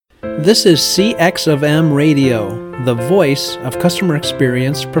This is CX of M Radio, the voice of customer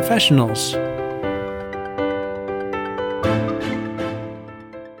experience professionals.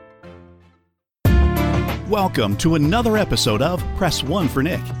 Welcome to another episode of Press 1 for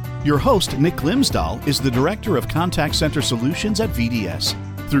Nick. Your host, Nick Glimsdahl, is the Director of Contact Center Solutions at VDS.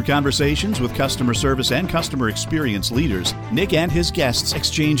 Through conversations with customer service and customer experience leaders, Nick and his guests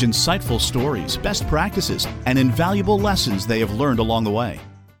exchange insightful stories, best practices, and invaluable lessons they have learned along the way.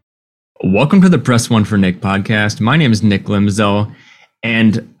 Welcome to the Press 1 for Nick podcast. My name is Nick Glimsdahl,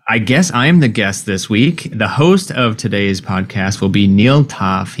 and I guess I am the guest this week. The host of today's podcast will be Neil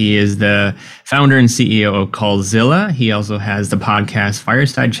Toff. He is the founder and CEO of Callzilla. He also has the podcast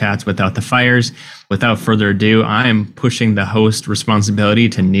Fireside Chats Without the Fires. Without further ado, I am pushing the host responsibility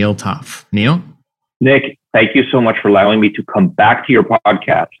to Neil Toff. Neil? Nick, thank you so much for allowing me to come back to your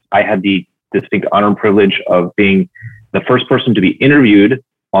podcast. I had the distinct honor and privilege of being the first person to be interviewed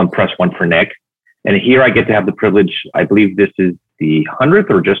on Press 1 for Nick. And here I get to have the privilege, I believe this is the 100th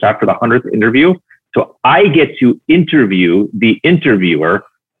or just after the 100th interview. So I get to interview the interviewer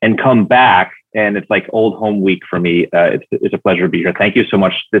and come back, and it's like old home week for me. It's a pleasure to be here. Thank you so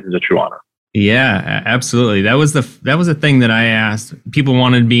much. This is a true honor. Yeah, absolutely. That was the thing that I asked. People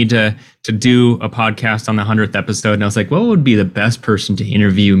wanted me to do a podcast on the 100th episode, and I was like, what would be the best person to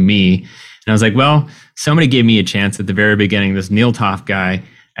interview me? And I was like, well, somebody gave me a chance at the very beginning, this Neil Toff guy.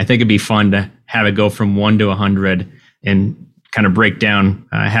 I think it'd be fun to have it go from 1 to 100 and kind of break down,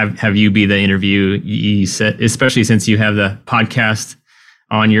 have you be the interviewee, especially since you have the podcast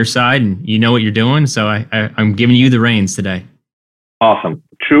on your side and you know what you're doing. So I'm giving you the reins today. Awesome.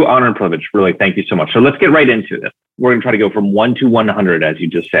 True honor and privilege. Really, thank you so much. So let's get right into this. We're going to try to go from 1 to 100, as you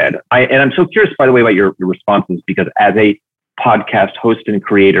just said. And I'm so curious, by the way, about your responses, because as a podcast host and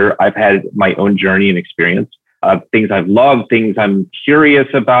creator, I've had my own journey and experience. Things I've loved, things I'm curious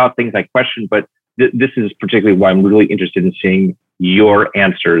about, things I question, but this is particularly why I'm really interested in seeing your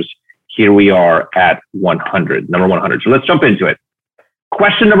answers. Here we are at 100, number 100. So let's jump into it.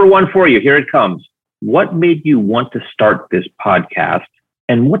 Question number 1 for you. Here it comes. What made you want to start this podcast,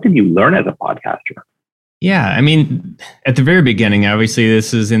 and what did you learn as a podcaster? Yeah, I mean, at the very beginning, obviously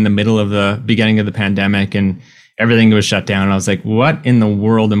this is in the middle of the beginning of the pandemic and everything was shut down. I was like, what in the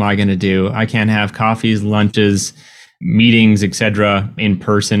world am I going to do? I can't have coffees, lunches, meetings, etc. in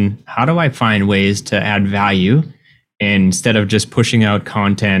person. How do I find ways to add value instead of just pushing out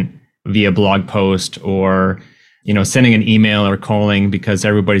content via blog post or, sending an email or calling, because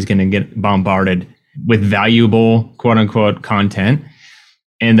everybody's going to get bombarded with valuable quote unquote content.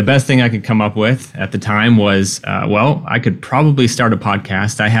 And the best thing I could come up with at the time was, I could probably start a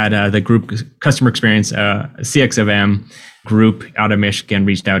podcast. I had the group Customer Experience, CX of M group out of Michigan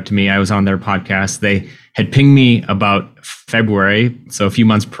reached out to me. I was on their podcast. They had pinged me about February, so a few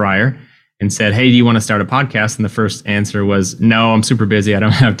months prior, and said, hey, do you want to start a podcast? And the first answer was, no, I'm super busy. I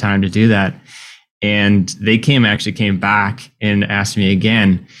don't have time to do that. And they actually came back and asked me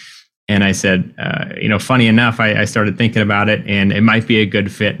again. And I said, funny enough, I started thinking about it, and it might be a good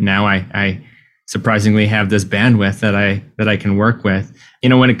fit. Now I surprisingly have this bandwidth that I can work with.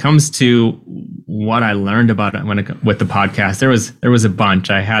 When it comes to what I learned about it with the podcast, there was a bunch.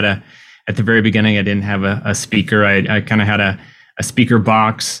 I had at the very beginning, I didn't have a speaker. I kind of had a speaker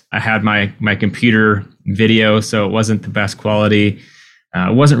box. I had my computer video, so it wasn't the best quality.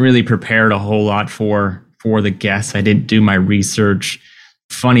 I wasn't really prepared a whole lot for the guests. I didn't do my research.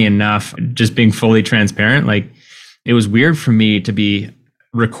 Funny enough, just being fully transparent, like it was weird for me to be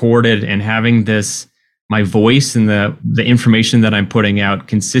recorded and having my voice and the information that I'm putting out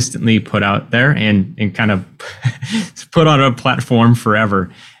consistently put out there and kind of put on a platform forever.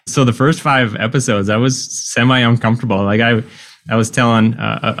 So the first 5 episodes, I was semi-uncomfortable. Like I was telling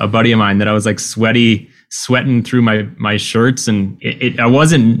a buddy of mine that I was like sweating through my shirts, and I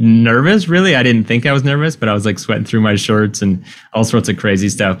wasn't nervous really. I didn't think I was nervous, but I was like sweating through my shorts and all sorts of crazy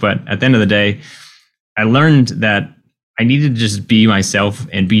stuff. But at the end of the day, I learned that I needed to just be myself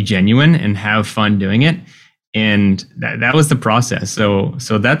and be genuine and have fun doing it. And that was the process. So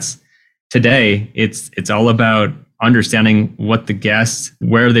that's today. It's all about understanding what the guests,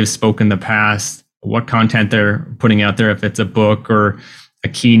 where they've spoken in the past, what content they're putting out there, if it's a book or a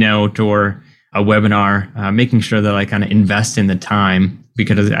keynote or a webinar, making sure that I kind of invest in the time,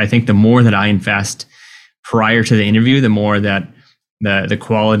 because I think the more that I invest prior to the interview, the more that the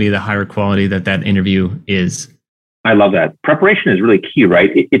quality, the higher quality that interview is. I love that. Preparation is really key,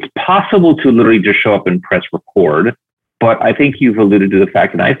 right? It's possible to literally just show up and press record, but I think you've alluded to the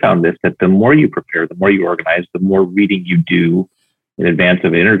fact, and I found this, that the more you prepare, the more you organize, the more reading you do in advance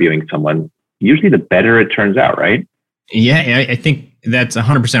of interviewing someone, usually the better it turns out, right? Yeah, I think that's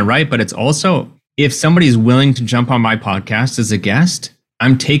 100% right. But it's also, if somebody's willing to jump on my podcast as a guest,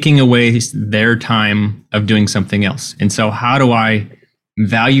 I'm taking away their time of doing something else. And so how do I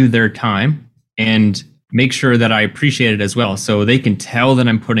value their time and make sure that I appreciate it as well? So they can tell that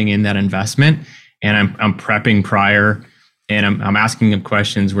I'm putting in that investment, and I'm prepping prior, and I'm asking them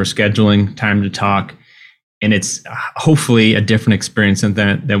questions. We're scheduling time to talk. And it's hopefully a different experience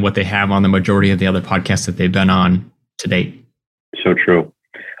than what they have on the majority of the other podcasts that they've been on to date. So true.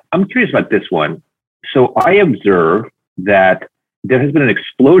 I'm curious about this one. So I observe that there has been an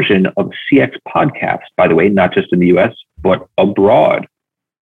explosion of CX podcasts, by the way, not just in the US, but abroad.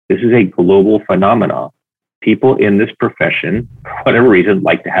 This is a global phenomenon. People in this profession, for whatever reason,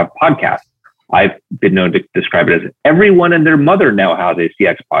 like to have podcasts. I've been known to describe it as everyone and their mother now has a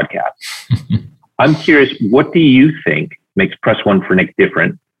CX podcast. I'm curious, what do you think makes Press One for Nick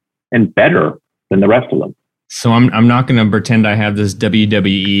different and better than the rest of them? So I'm not going to pretend I have this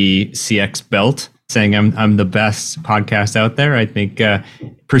WWE CX belt saying I'm the best podcast out there. I think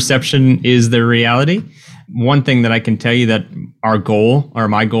perception is the reality. One thing that I can tell you that our goal, or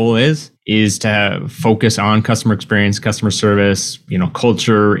my goal is to focus on customer experience, customer service,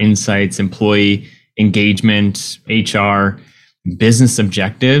 culture, insights, employee engagement, HR, business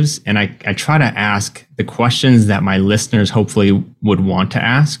objectives. And I try to ask the questions that my listeners hopefully would want to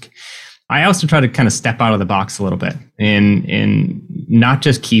ask. I also try to kind of step out of the box a little bit and not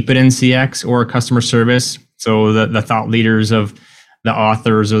just keep it in CX or customer service. So the thought leaders of the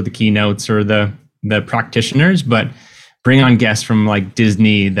authors or the keynotes or the practitioners, but bring on guests from like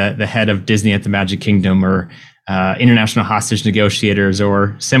Disney, the head of Disney at the Magic Kingdom, or international hostage negotiators,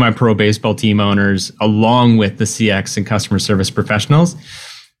 or semi-pro baseball team owners, along with the CX and customer service professionals,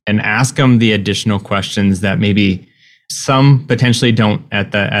 and ask them the additional questions that maybe some potentially don't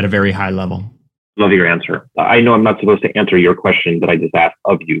at a very high level. Love your answer. I know I'm not supposed to answer your question that I just asked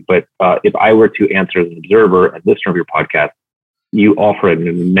of you, but if I were to answer as an observer and listener of your podcast, you offer an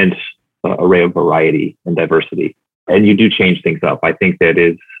immense array of variety and diversity, and you do change things up. I think that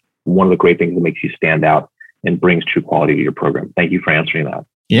is one of the great things that makes you stand out and brings true quality to your program. Thank you for answering that.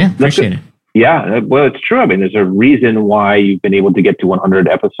 Yeah, appreciate it. Yeah, well, it's true. I mean, there's a reason why you've been able to get to 100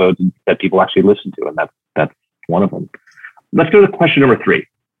 episodes that people actually listen to, and that's one of them. Let's go to question number 3.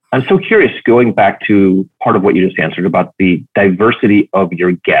 I'm so curious, going back to part of what you just answered about the diversity of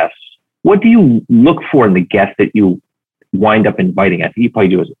your guests. What do you look for in the guests that you wind up inviting? I think you probably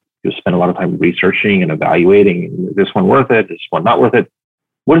do spend a lot of time researching and evaluating. Is this one worth it? Is this one not worth it?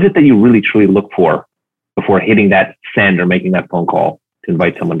 What is it that you really truly look for before hitting that send or making that phone call to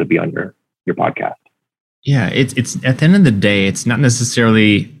invite someone to be on your podcast? Yeah, it's at the end of the day, it's not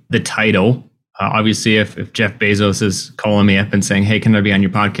necessarily the title. Obviously, if Jeff Bezos is calling me up and saying, "Hey, can I be on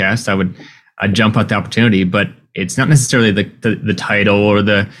your podcast?" I'd jump at the opportunity. But it's not necessarily the title or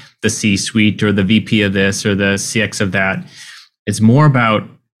the C-suite or the VP of this or the CX of that. It's more about,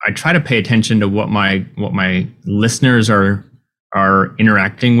 I try to pay attention to what my listeners are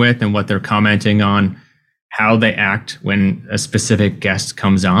interacting with and what they're commenting on, how they act when a specific guest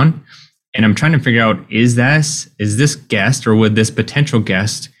comes on. And I'm trying to figure out, is this guest, or would this potential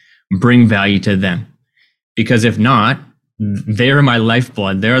guest bring value to them? Because if not, they're my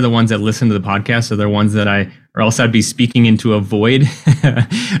lifeblood. They're the ones that listen to the podcast. So they're ones that or else I'd be speaking into a void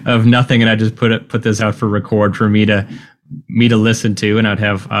of nothing. And I just put this out for record for me to listen to. And I'd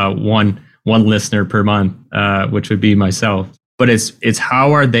have one listener per month, which would be myself. But it's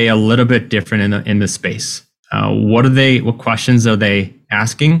how are they a little bit different in the space? What questions are they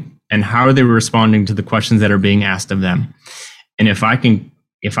asking, and how are they responding to the questions that are being asked of them? And if I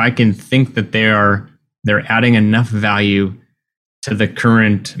can think that they're adding enough value to the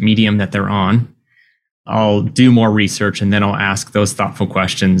current medium that they're on, I'll do more research, and then I'll ask those thoughtful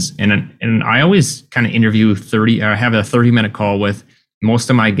questions. And I always kind of interview I have a 30-minute call with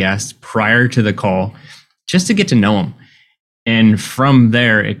most of my guests prior to the call, just to get to know them. And from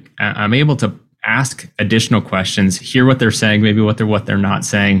there, I'm able to ask additional questions, hear what they're saying, maybe what they're not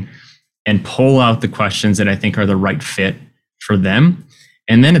saying, and pull out the questions that I think are the right fit for them.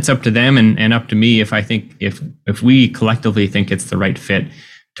 And then it's up to them and up to me if we collectively think it's the right fit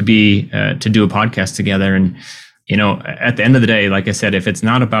to do a podcast together. And at the end of the day, like I said, if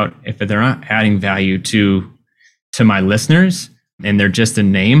they're not adding value to my listeners and they're just a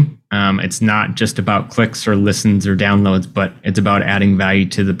name, it's not just about clicks or listens or downloads, but it's about adding value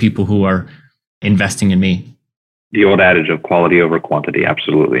to the people who are investing in me. The old adage of quality over quantity.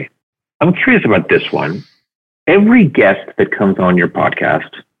 Absolutely. I'm curious about this one. Every guest that comes on your podcast,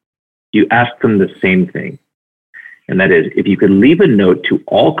 you ask them the same thing. And that is, if you could leave a note to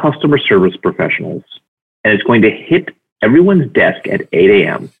all customer service professionals, and it's going to hit everyone's desk at 8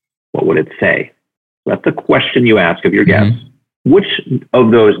 a.m., what would it say? That's the question you ask of your guests. Which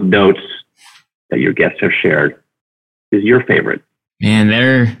of those notes that your guests have shared is your favorite?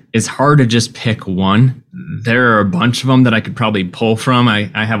 Man, it's hard to just pick one. There are a bunch of them that I could probably pull from. I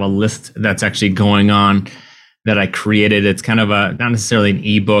have a list that's actually going on that I created. It's kind of not necessarily an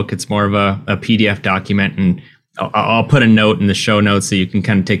ebook. It's more of a PDF document. And I'll put a note in the show notes so you can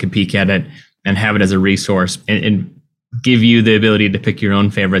kind of take a peek at it and have it as a resource and give you the ability to pick your own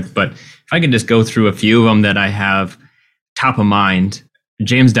favorites. But if I can just go through a few of them that I have top of mind.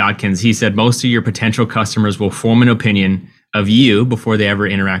 James Dodkins, he said, most of your potential customers will form an opinion of you before they ever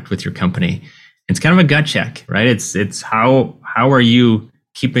interact with your company. It's kind of a gut check, right? It's how are you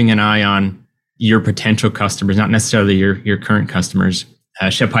keeping an eye on your potential customers, not necessarily your current customers.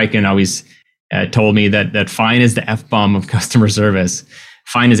 Shep Hyken always told me that fine is the F-bomb of customer service.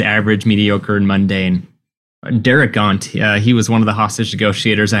 Fine is average, mediocre, and mundane. Derek Gaunt, he was one of the hostage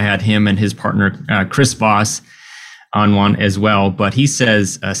negotiators. I had him and his partner, Chris Voss, on one as well. But he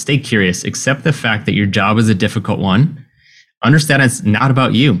says, stay curious, accept the fact that your job is a difficult one. Understand it's not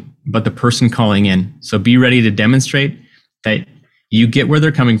about you, but the person calling in. So be ready to demonstrate that you get where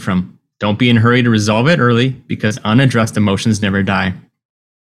they're coming from. Don't be in a hurry to resolve it early because unaddressed emotions never die.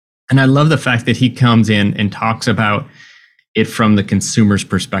 And I love the fact that he comes in and talks about it from the consumer's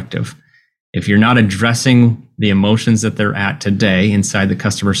perspective. If you're not addressing the emotions that they're at today inside the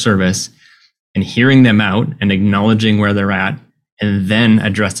customer service and hearing them out and acknowledging where they're at and then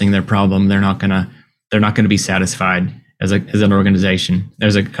addressing their problem, they're not gonna be satisfied as an organization,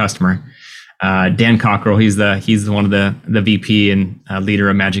 as a customer. Dan Cockrell, he's one of the VP and leader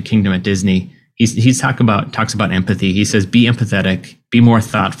of Magic Kingdom at Disney. He talks about empathy. He says, be empathetic, be more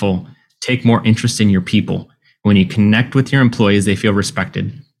thoughtful, take more interest in your people. When you connect with your employees, they feel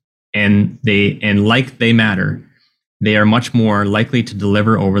respected, and like they matter. They are much more likely to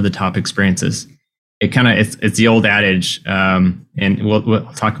deliver over the top experiences. It's the old adage, and we'll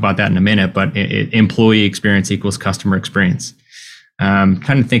talk about that in a minute. But employee experience equals customer experience. Trying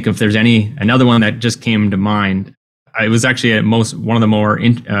to think if there's another one that just came to mind. I was actually at one of the more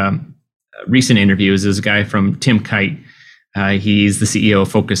recent interviews is a guy from Tim Kite. He's the CEO of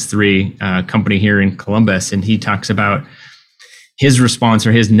Focus 3 company here in Columbus, and he talks about his response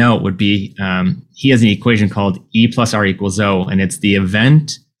or his note would be he has an equation called E plus R equals O, and it's the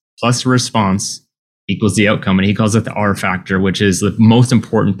event plus response equals the outcome, and he calls it the R factor, which is the most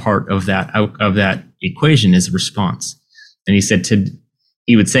important part of that equation is response. And he said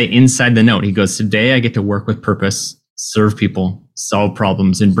he would say inside the note, he goes, today I get to work with purpose, serve people, solve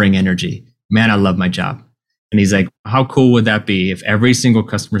problems, and bring energy. Man, I love my job. And he's like, how cool would that be if every single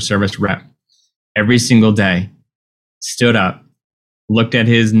customer service rep, every single day, stood up, looked at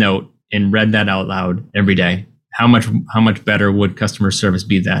his note, and read that out loud every day? How much better would customer service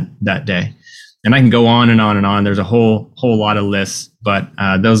be that day? And I can go on and on and on. There's a whole lot of lists, but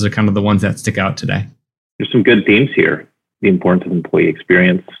those are kind of the ones that stick out today. There's some good themes here. The importance of employee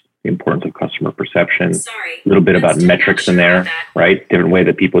experience, the importance of customer perception, a little bit about metrics in there, right? Different way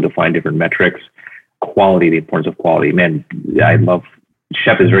that people define different metrics. Quality, the importance of quality. Man, I love,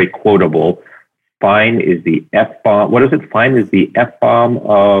 Shep is very quotable. Fine is the F-bomb. What is it? Fine is the F-bomb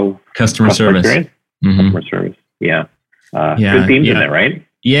of customer service. Mm-hmm. Customer service. Yeah. Good themes in there, right?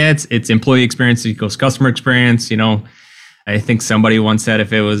 Yeah, it's employee experience equals customer experience. You know, I think somebody once said, I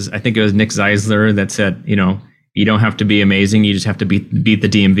think it was Nick Zeisler that said, you know, you don't have to be amazing. You just have to beat the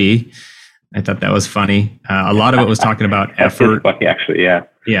DMV. I thought that was funny. A lot of it was talking about effort. Funny, actually, yeah.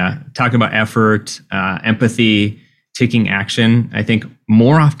 Yeah, talking about effort, empathy, taking action. I think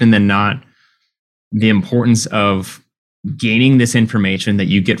more often than not, the importance of gaining this information that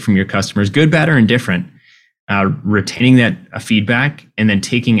you get from your customers, good, bad, or indifferent, retaining that feedback, and then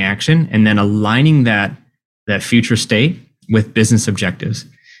taking action, and then aligning that future state with business objectives.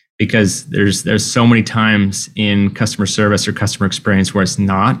 Because there's so many times in customer service or customer experience where it's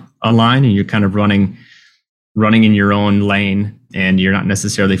not aligned, and you're kind of running in your own lane, and you're not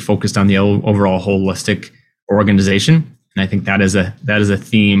necessarily focused on the overall holistic organization. And I think that is a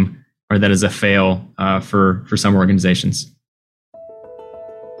theme, or that is a fail for some organizations.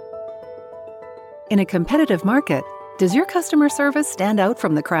 In a competitive market, does your customer service stand out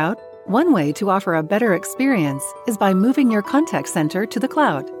from the crowd? One way to offer a better experience is by moving your contact center to the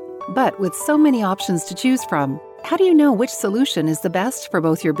cloud. But with so many options to choose from, how do you know which solution is the best for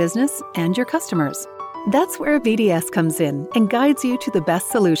both your business and your customers? That's where VDS comes in and guides you to the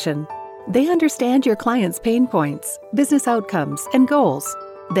best solution. They understand your clients' pain points, business outcomes, and goals.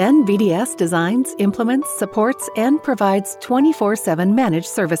 Then VDS designs, implements, supports, and provides 24/7 managed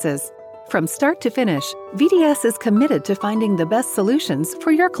services. From start to finish, VDS is committed to finding the best solutions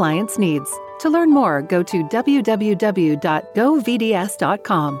for your clients' needs. To learn more, go to www.govds.com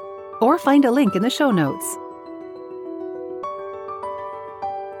or find a link in the show notes.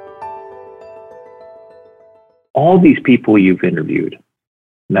 All these people you've interviewed,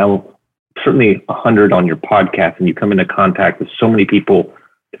 now certainly 100 on your podcast, and you come into contact with so many people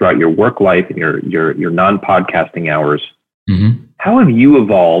throughout your work life and your non-podcasting hours. Mm-hmm. How have you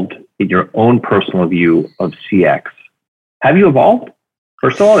evolved in your own personal view of CX? Have you evolved,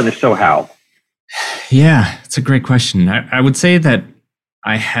 first of all, and if so, how? Yeah, it's a great question. I would say that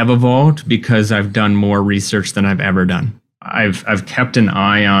I have evolved because I've done more research than I've ever done. I've kept an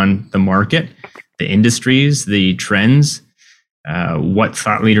eye on the market, the industries, the trends, what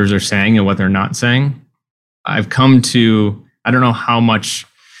thought leaders are saying and what they're not saying. I've come to, I don't know how much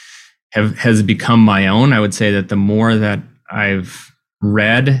has become my own. I would say that the more that I've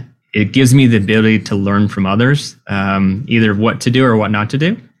read, it gives me the ability to learn from others, either what to do or what not to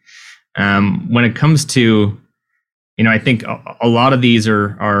do. When it comes to, I think a lot of these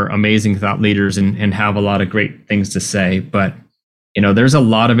are amazing thought leaders and have a lot of great things to say, but there's a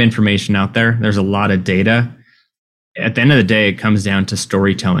lot of information out there. There's a lot of data. At the end of the day, it comes down to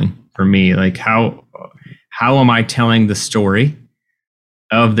storytelling for me. Like how am I telling the story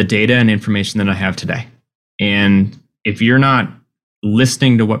of the data and information that I have today? And if you're not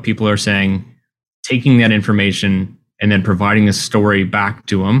listening to what people are saying, taking that information and then providing a story back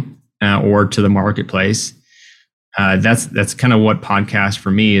to them or to the marketplace, that's kind of what podcast for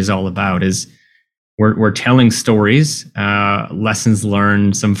me is all about. Is we're telling stories, lessons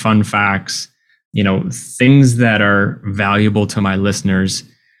learned, some fun facts, things that are valuable to my listeners.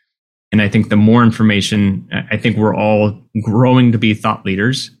 And I think the more information, I think we're all growing to be thought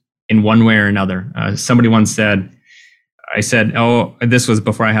leaders in one way or another. Somebody once said, oh, this was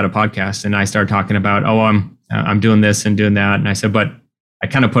before I had a podcast, and I started talking about, I'm doing this and doing that. And I said, but I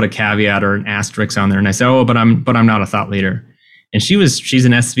kind of put a caveat or an asterisk on there. And I said, but I'm not a thought leader. And she's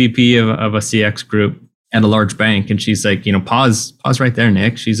an SVP of a CX group at a large bank. And she's like, pause right there,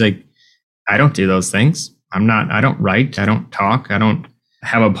 Nick. She's like, I don't do those things. I don't write. I don't talk. I don't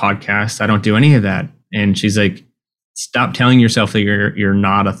have a podcast. I don't do any of that. And she's like, stop telling yourself that you're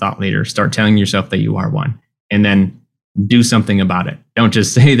not a thought leader. Start telling yourself that you are one, and then do something about it. Don't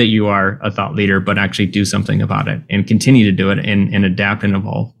just say that you are a thought leader, but actually do something about it and continue to do it and adapt and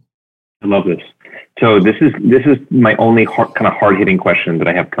evolve. I love this. So this is my only kind of hard-hitting question that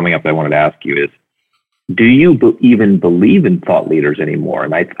I have coming up that I wanted to ask you is, do you even believe in thought leaders anymore?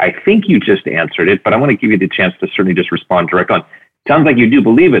 And I think you just answered it, but I want to give you the chance to certainly just respond direct on. Sounds like you do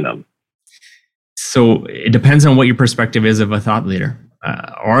believe in them. So it depends on what your perspective is of a thought leader.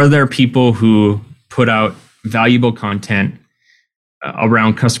 Are there people who put out valuable content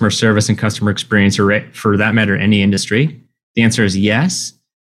around customer service and customer experience, or for that matter, any industry? The answer is yes.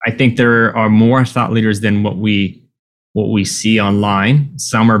 I think there are more thought leaders than what we see online.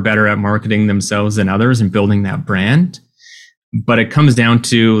 Some are better at marketing themselves than others and building that brand. But it comes down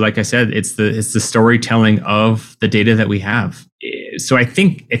to, like I said, it's the storytelling of the data that we have. So I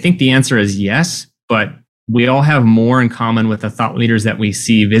think the answer is yes, but we all have more in common with the thought leaders that we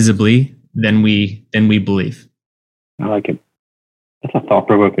see visibly than we believe. I like it. That's a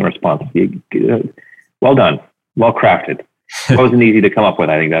thought-provoking response. Well done. Well crafted. It wasn't easy to come up with.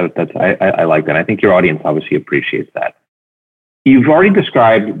 I think I like that. I think your audience obviously appreciates that. You've already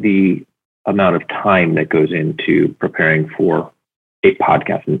described the amount of time that goes into preparing for a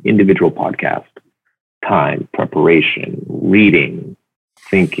podcast, an individual podcast. Time, preparation, reading,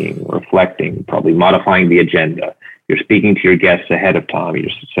 thinking, reflecting, probably modifying the agenda. You're speaking to your guests ahead of time.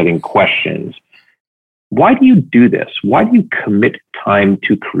 You're setting questions. Why do you do this? Why do you commit time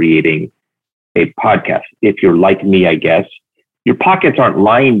to creating a podcast? If you're like me, I guess, your pockets aren't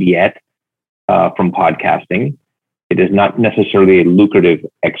lined yet from podcasting. It is not necessarily a lucrative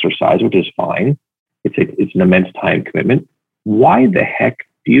exercise, which is fine. It's an immense time commitment. Why the heck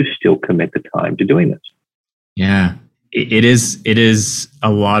do you still commit the time to doing this? Yeah, it is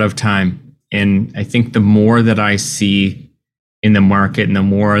a lot of time. And I think the more that I see in the market and the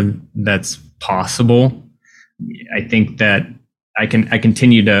more that's possible, I think that I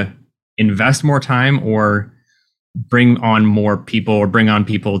continue to invest more time or bring on more people or bring on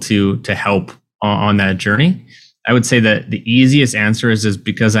people to help on that journey. I would say that the easiest answer is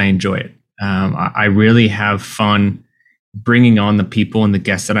because I enjoy it. I really have fun bringing on the people and the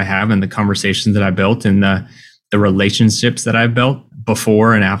guests that I have and the conversations that I built and the relationships that I've built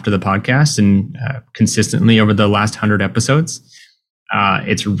before and after the podcast and consistently over the last 100 episodes.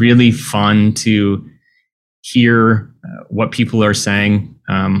 It's really fun to hear what people are saying,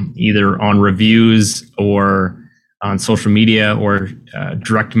 either on reviews or on social media, or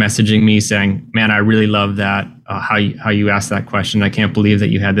direct messaging me saying, "Man, I really love that how you asked that question. I can't believe that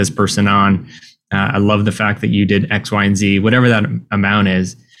you had this person on. I love the fact that you did X, Y, and Z," whatever that amount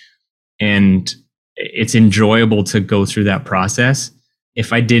is. And it's enjoyable to go through that process.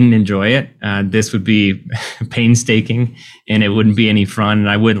 If I didn't enjoy it, this would be painstaking and it wouldn't be any fun, and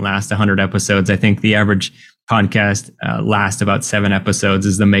I wouldn't last 100 episodes. I think the average podcast lasts about 7 episodes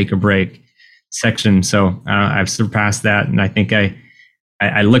is the make or break section. So I've surpassed that. And I think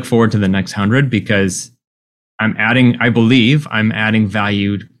I look forward to the next 100 because I believe I'm adding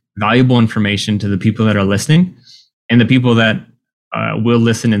valuable information to the people that are listening and the people that will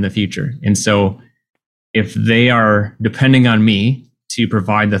listen in the future. And so if they are depending on me to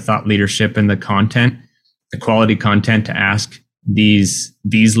provide the thought leadership and the content, the quality content to ask these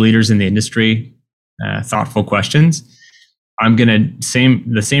leaders in the industry thoughtful questions, I'm going to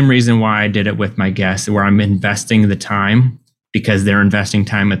the same reason why I did it with my guests, where I'm investing the time because they're investing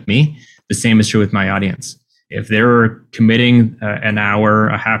time with me. The same is true with my audience. If they're committing an hour,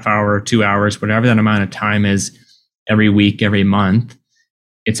 a half hour, 2 hours, whatever that amount of time is every week, every month,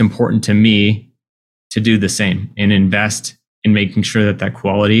 it's important to me to do the same and invest in making sure that that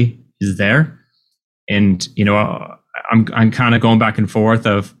quality is there. And, I'm kind of going back and forth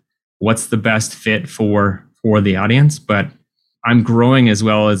of what's the best fit for the audience, but I'm growing as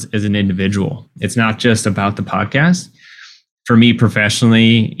well as an individual. It's not just about the podcast. For me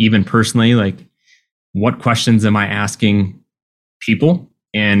professionally, even personally, like, what questions am I asking people?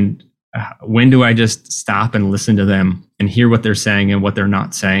 And when do I just stop and listen to them and hear what they're saying and what they're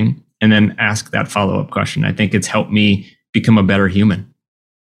not saying, and then ask that follow-up question? I think it's helped me become a better human.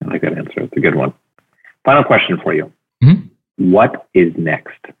 I like that answer. It's a good one. Final question for you. Mm-hmm. What is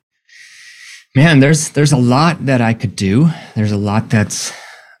next? Man, there's a lot that I could do. There's a lot that's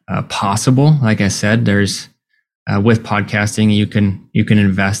possible. Like I said, there's with podcasting, you can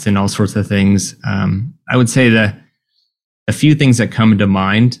invest in all sorts of things. I would say the few things that come to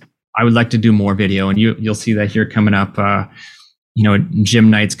mind, I would like to do more video, and you'll see that here coming up. Jim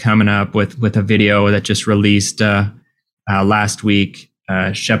Knight's coming up with a video that just released last week.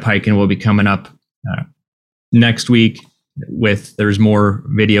 Shep Hyken will be coming up next week there's more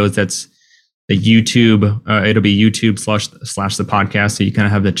videos. That's the YouTube. It'll be YouTube slash the podcast. So you kind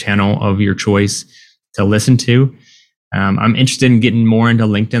of have the channel of your choice to listen to. I'm interested in getting more into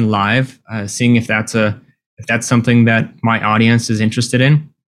LinkedIn Live, seeing if that's something that my audience is interested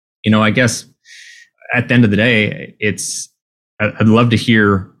in. I guess at the end of the day, I'd love to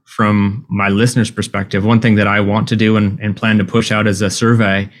hear from my listeners' perspective. One thing that I want to do and plan to push out is a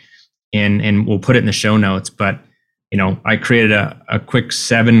survey, and we'll put it in the show notes. But I created a quick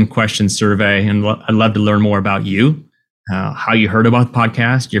 7-question survey, and I'd love to learn more about you, how you heard about the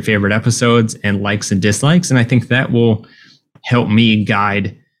podcast, your favorite episodes, and likes and dislikes. And I think that will help me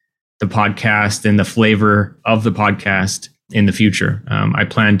guide the podcast and the flavor of the podcast in the future. I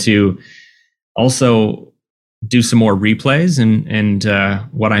plan to also do some more replays, and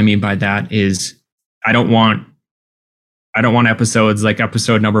what I mean by that is I don't want episodes like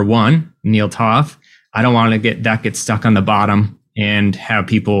episode number 1, Neil Toff. I don't want to get stuck on the bottom and have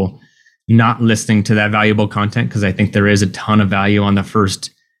people not listening to that valuable content, because I think there is a ton of value on the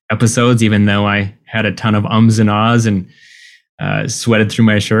first episodes, even though I had a ton of ums and ahs and sweated through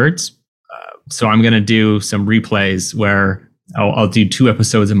my shirts. So I'm going to do some replays where I'll do 2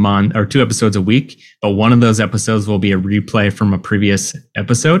 episodes a month or 2 episodes a week, but one of those episodes will be a replay from a previous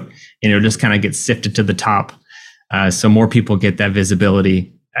episode, and it'll just kind of get sifted to the top, so more people get that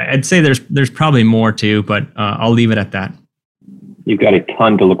visibility. I'd say there's probably more too, but I'll leave it at that. You've got a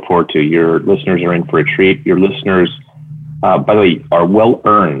ton to look forward to. Your listeners are in for a treat. Your listeners, by the way, are well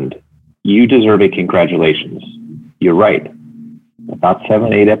earned. You deserve a congratulations. You're right. About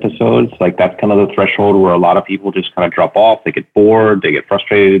 7, 8 episodes, like that's kind of the threshold where a lot of people just kind of drop off. They get bored, they get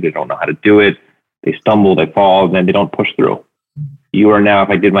frustrated, they don't know how to do it, they stumble, they fall, and then they don't push through. You are now, if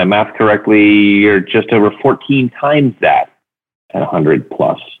I did my math correctly, you're just over 14 times that at 100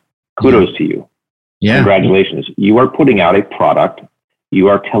 plus. Kudos to you. Yeah. Congratulations. You are putting out a product. You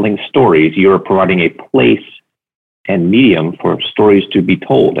are telling stories. You are providing a place and medium for stories to be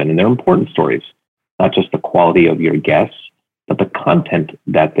told. And they're important stories, not just the quality of your guests, but the content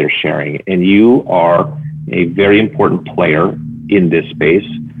that they're sharing. And you are a very important player in this space,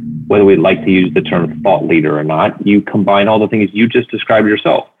 whether we like to use the term thought leader or not. You combine all the things you just described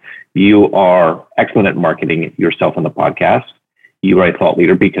yourself. You are excellent at marketing yourself on the podcast. You are a thought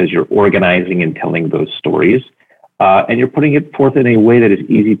leader because you're organizing and telling those stories. And you're putting it forth in a way that is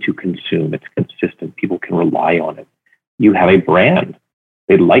easy to consume. It's consistent. People can rely on it. You have a brand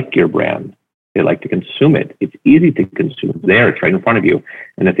They like your brand. They like to consume it. It's easy to consume. It's there. It's right in front of you.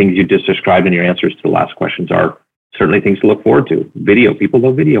 And the things you just described in your answers to the last questions are certainly things to look forward to. Video. People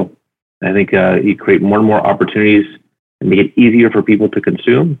love video. I think you create more and more opportunities and make it easier for people to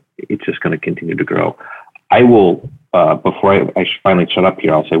consume. It's just going to continue to grow. I will, before I finally shut up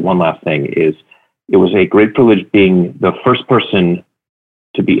here, I'll say one last thing is it was a great privilege being the first person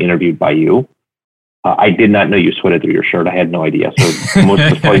to be interviewed by you. I did not know you sweated through your shirt. I had no idea. So most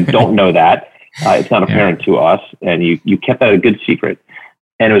of us probably don't know that. It's not apparent to us. And you kept that a good secret.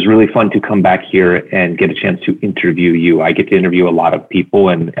 And it was really fun to come back here and get a chance to interview you. I get to interview a lot of people,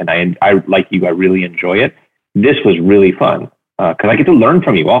 and I like you. I really enjoy it. This was really fun because I get to learn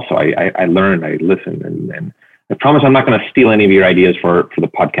from you also. I learn, I listen, and I promise I'm not going to steal any of your ideas for the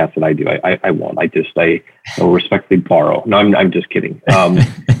podcast that I do. I won't. I will respectfully borrow. No, I'm just kidding.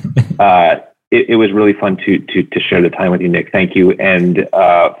 It was really fun to share the time with you, Nick. Thank you. And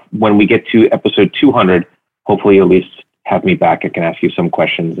when we get to episode 200, hopefully you'll at least have me back. I can ask you some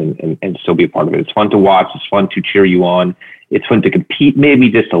questions and still be a part of it. It's fun to watch. It's fun to cheer you on. It's fun to compete maybe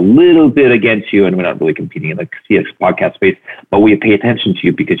just a little bit against you. And we're not really competing in the CX podcast space, but we pay attention to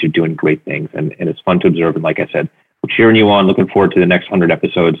you because you're doing great things. And it's fun to observe. And like I said, we're cheering you on, looking forward to the next 100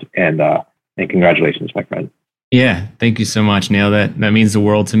 episodes. And congratulations, my friend. Yeah, thank you so much, Neil. That means the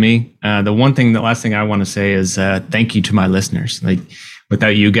world to me. The last thing I want to say is thank you to my listeners. Like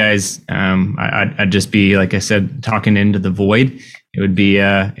without you guys, I'd just be, like I said, talking into the void. It'd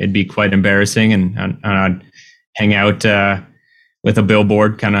be quite embarrassing, and I'd hang out with a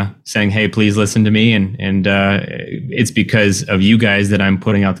billboard, kind of saying, "Hey, please listen to me." And it's because of you guys that I'm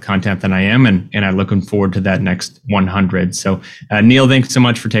putting out the content that I am, and I'm looking forward to that next 100. So, Neil, thanks so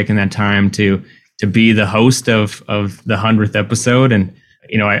much for taking that time to be the host of the 100th episode. And,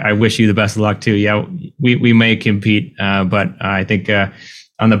 I wish you the best of luck too. Yeah, we may compete, but I think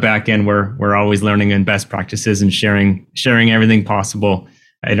on the back end, we're always learning in best practices and sharing everything possible.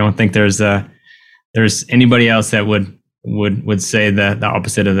 I don't think there's anybody else that would say the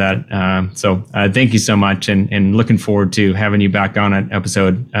opposite of that. So thank you so much. And looking forward to having you back on at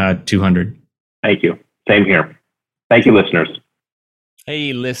episode 200. Thank you. Same here. Thank you, listeners.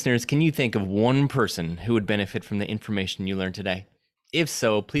 Hey, listeners, can you think of one person who would benefit from the information you learned today? If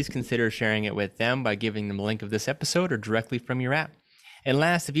so, please consider sharing it with them by giving them a link of this episode or directly from your app. And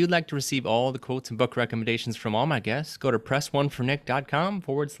last, if you'd like to receive all the quotes and book recommendations from all my guests, go to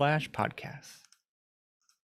pressonefornick.com/podcast.